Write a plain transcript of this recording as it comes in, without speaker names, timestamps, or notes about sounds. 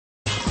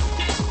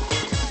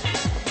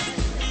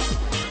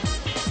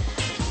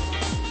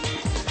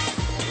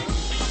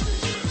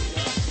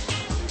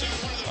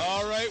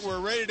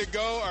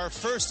go. Our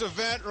first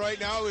event right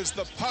now is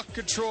the puck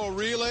control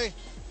relay.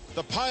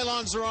 The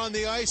pylons are on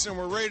the ice, and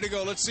we're ready to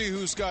go. Let's see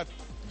who's got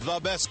the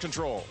best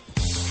control.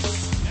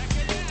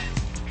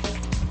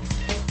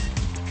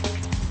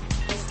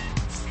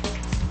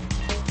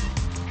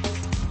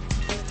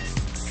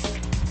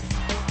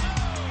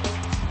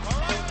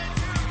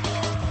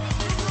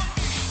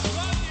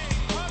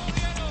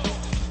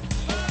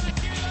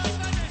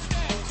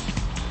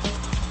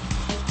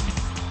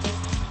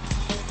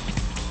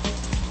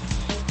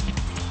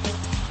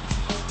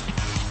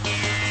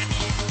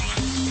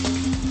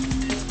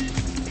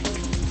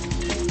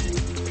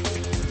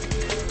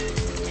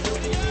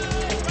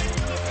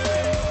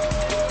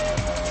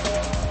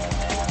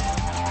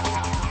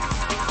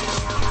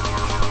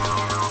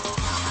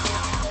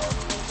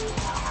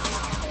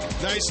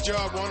 Nice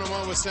job,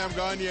 one-on-one with Sam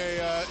Gagne.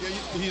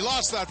 He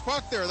lost that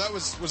puck there.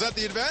 Was that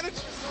the advantage?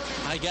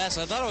 I guess.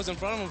 I thought I was in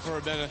front of him for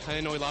a bit. I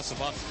didn't know he lost the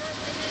puck.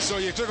 So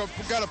you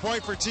got a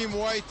point for Team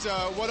White.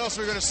 What else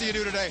are we going to see you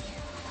do today?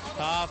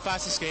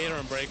 Fastest skater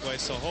and breakaway.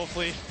 So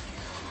hopefully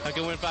I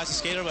can win fastest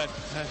skater, but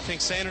I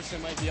think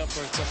Sanderson might be up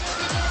for it. So.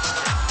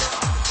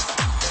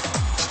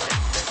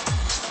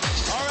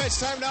 All right, it's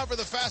time now for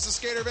the fastest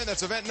skater event.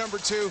 That's event number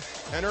 2.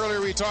 And earlier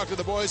we talked to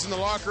the boys in the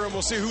locker room.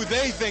 We'll see who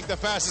they think the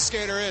fastest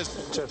skater is.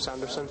 Jeff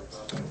Sanderson.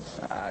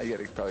 You got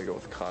to probably go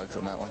with Cogs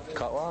on that one.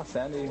 Well,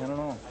 Sandy, I don't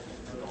know.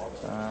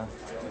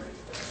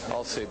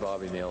 I'll say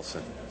Bobby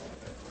Nielsen.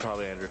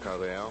 Probably Andrew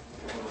Cogliano.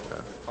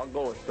 I'll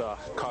go with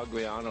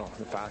Cogliano,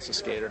 the fastest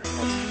skater.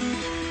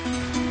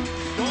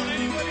 Don't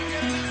anybody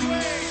get in his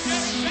way.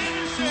 Jeff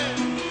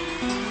Sanderson.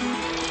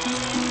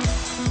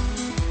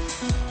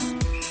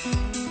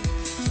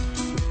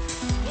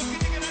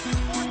 Looking to get under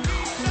 14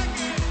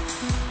 seconds.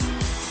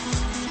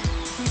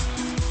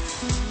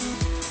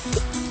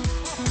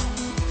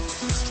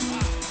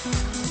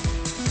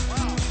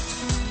 Wow.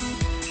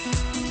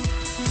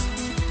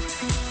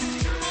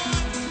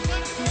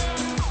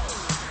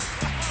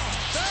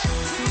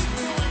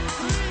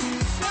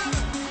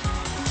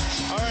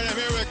 All right, I'm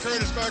here with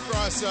Curtis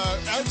Beckross.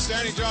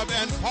 Outstanding job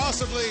and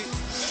possibly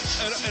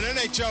an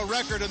NHL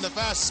record in the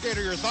fastest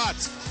skater. Your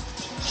thoughts?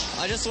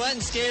 I just went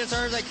and skated as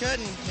hard as I could,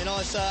 and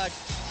it's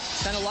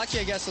kind of lucky,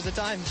 I guess, with the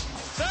time.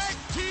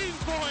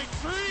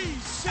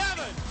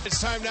 13.37. It's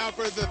time now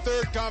for the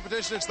third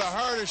competition. It's the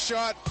hardest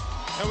shot.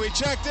 And we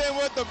checked in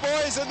with the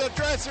boys in the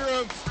dressing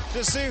room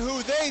to see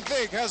who they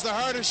think has the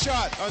hardest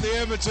shot on the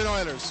Edmonton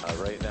Oilers.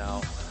 Right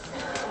now,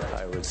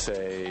 I would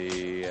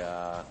say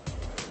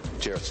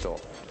Jarrett Stoll.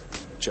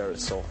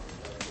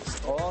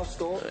 Oh,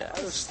 Stoll. Yeah,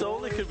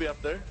 Stoley could be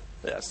up there.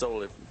 Yeah,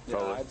 Stoley,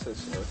 probably. Yeah, I'd say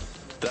so.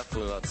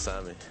 Definitely not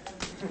Sammy.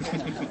 I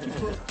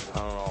don't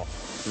know.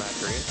 Matt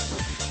Green.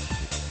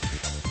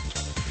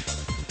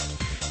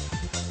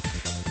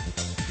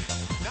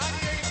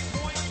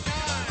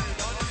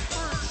 98.9 on his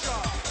first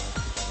shot.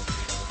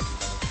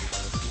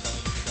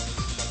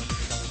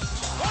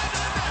 Right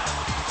on the net.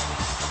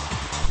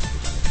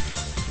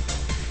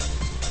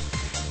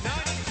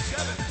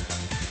 97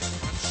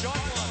 on shot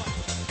 1.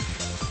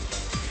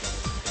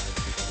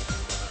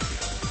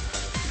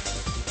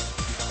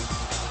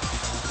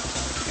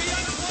 He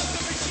unplugged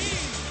the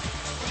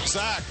machine.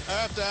 Zach, I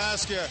have to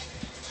ask you,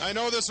 I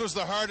know this was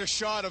the hardest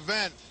shot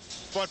event,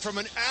 but from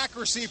an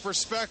accuracy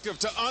perspective,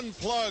 to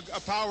unplug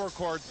a power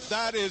cord,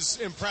 that is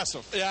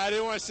impressive. Yeah, I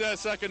didn't want to see that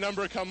second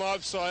number come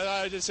up, so I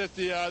thought I'd just hit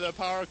the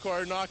power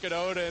cord, knock it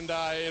out, and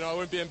I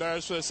wouldn't be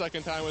embarrassed for the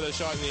second time with a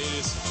shot in the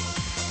 80s.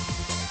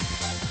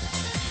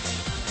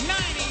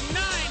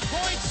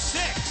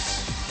 99.6.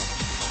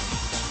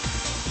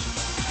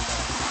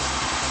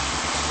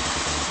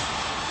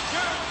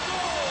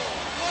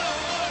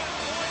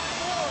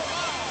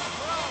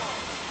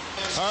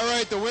 All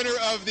right, the winner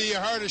of the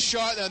hardest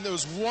shot, and it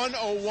was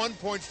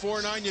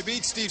 101.49. You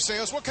beat Steve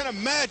Sayles. What kind of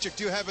magic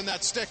do you have in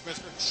that stick,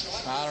 mister?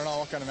 I don't know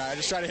what kind of magic. I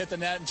just try to hit the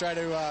net and try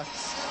to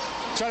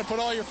put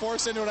all your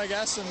force into it, I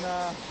guess, and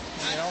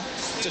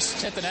just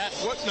hit the net.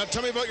 Now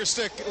tell me about your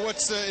stick.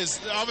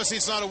 Obviously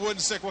it's not a wooden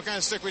stick. What kind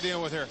of stick are we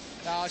dealing with here?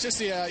 It's just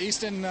the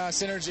Easton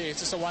Synergy. It's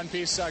just a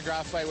one-piece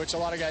graphite, which a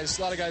lot of guys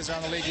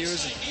around the league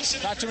use.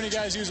 And not too many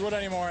guys use wood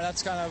anymore.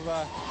 That's kind of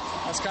out,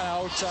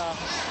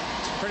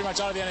 pretty much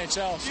out of the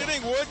NHL. So. You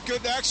think wood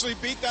could actually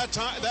beat that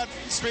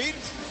speed?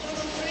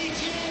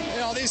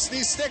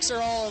 These sticks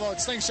are all about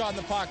slingshotting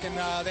the puck, and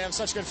they have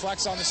such good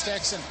flex on the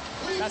sticks, and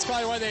that's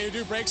probably why they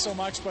do break so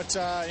much. But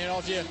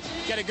if you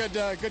get a good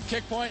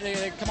kick point,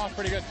 they come off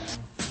pretty good.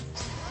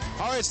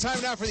 All right, it's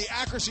time now for the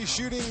accuracy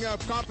shooting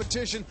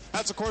competition.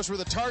 That's, of course, where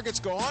the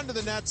targets go onto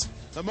the nets.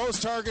 The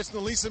most targets and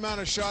the least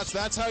amount of shots.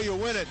 That's how you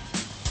win it.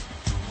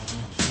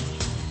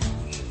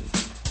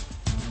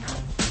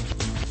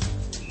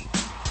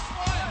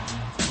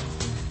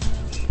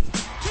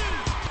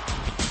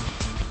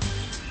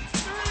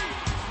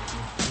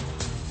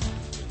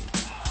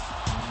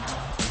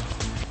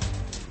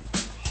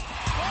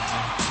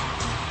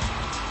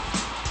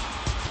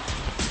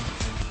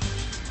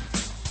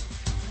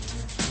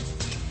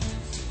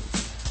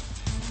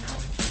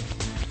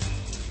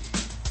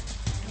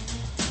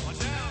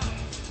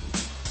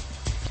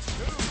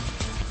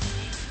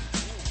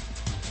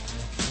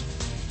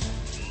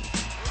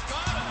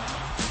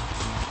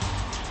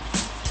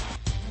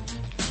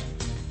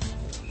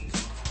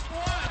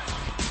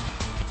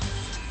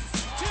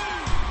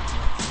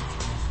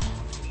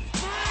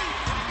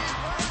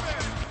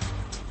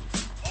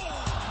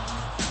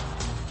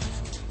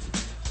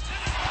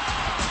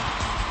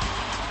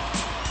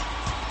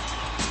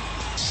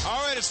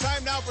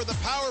 now for the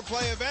power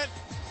play event.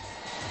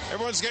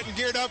 Everyone's getting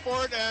geared up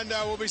for it, and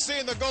we'll be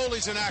seeing the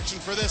goalies in action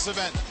for this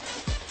event.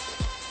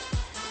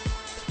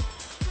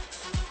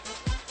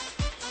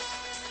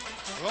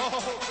 Oh,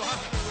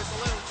 with a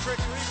little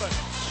trickery, but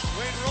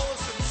Wayne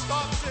Rollison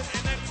stops it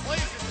and then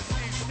plays it to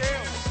Steve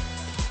Staley.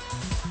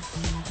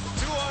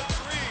 2 on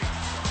 3.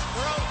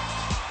 We're out.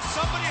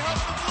 Somebody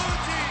help the blue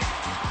team.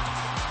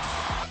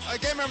 I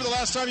can't remember the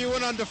last time you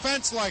went on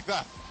defense like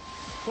that.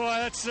 Well,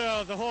 that's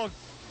the whole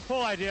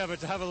idea of it,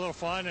 to have a little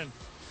fun, and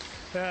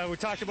we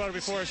talked about it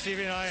before,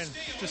 Stevie and I, and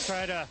just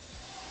try to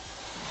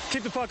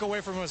keep the puck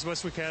away from us as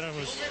best we can, and it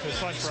was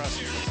fun for us.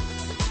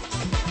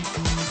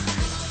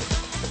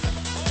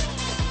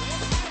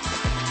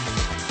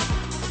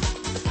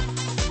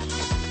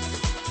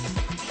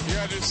 You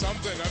gotta do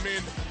something. I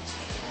mean,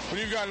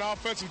 when you've got an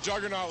offensive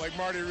juggernaut like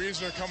Marty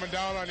Reisner coming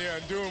down on you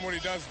and doing what he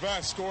does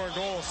best, scoring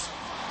goals,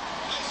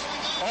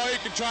 all you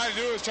can try to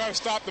do is try to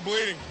stop the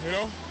bleeding, you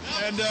know?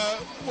 And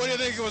what do you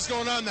think was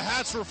going on? The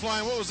hats were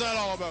flying. What was that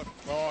all about?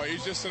 Oh,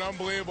 he's just an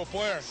unbelievable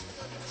player.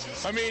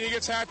 I mean, he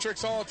gets hat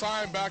tricks all the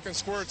time back in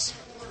squirts.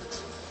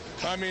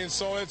 I mean,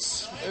 so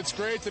it's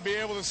great to be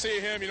able to see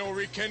him,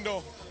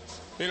 rekindle,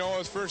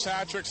 his first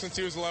hat trick since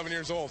he was 11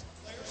 years old.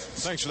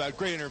 Thanks for that.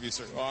 Great interview,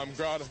 sir. Oh, I'm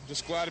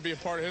just glad to be a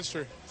part of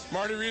history.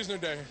 Marty Reisner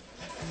Day.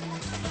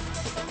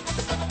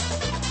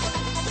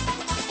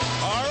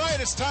 All right,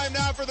 it's time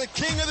now for the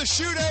king of the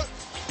shootout.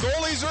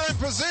 Goalies are in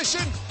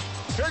position.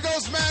 Here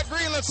goes Matt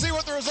Green. Let's see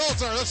what the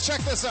results are. Let's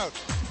check this out.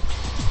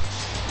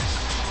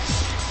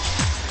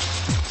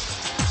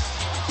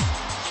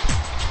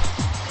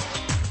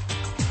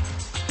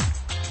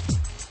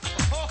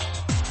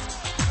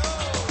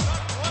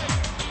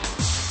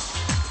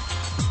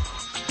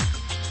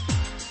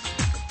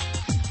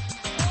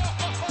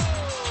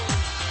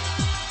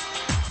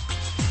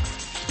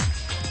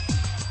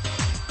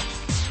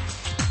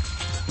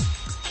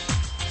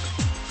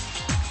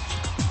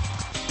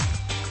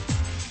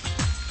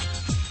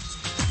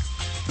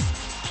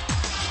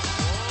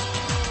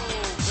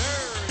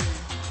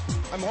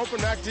 I'm hoping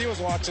MacD was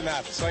watching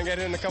that, so I can get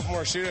in a couple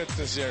more shootouts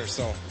this year.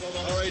 So,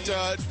 all right,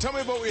 tell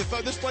me about what you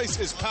thought. This place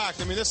is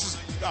packed. I mean, this is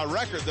a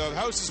record. The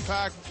house is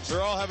packed.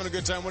 They're all having a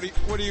good time. What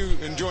are you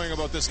enjoying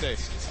about this day?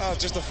 Oh,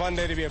 it's just a fun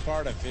day to be a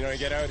part of. You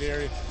get out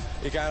here,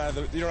 you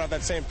don't have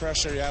that same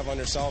pressure you have on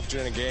yourself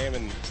during a game,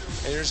 and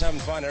you're just having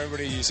fun.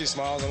 Everybody, you see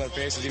smiles on their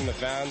faces, even the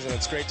fans, and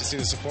it's great to see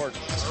the support.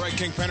 All right,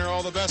 King Penner,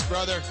 all the best,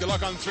 brother. Good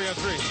luck on the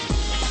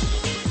 3-on-3.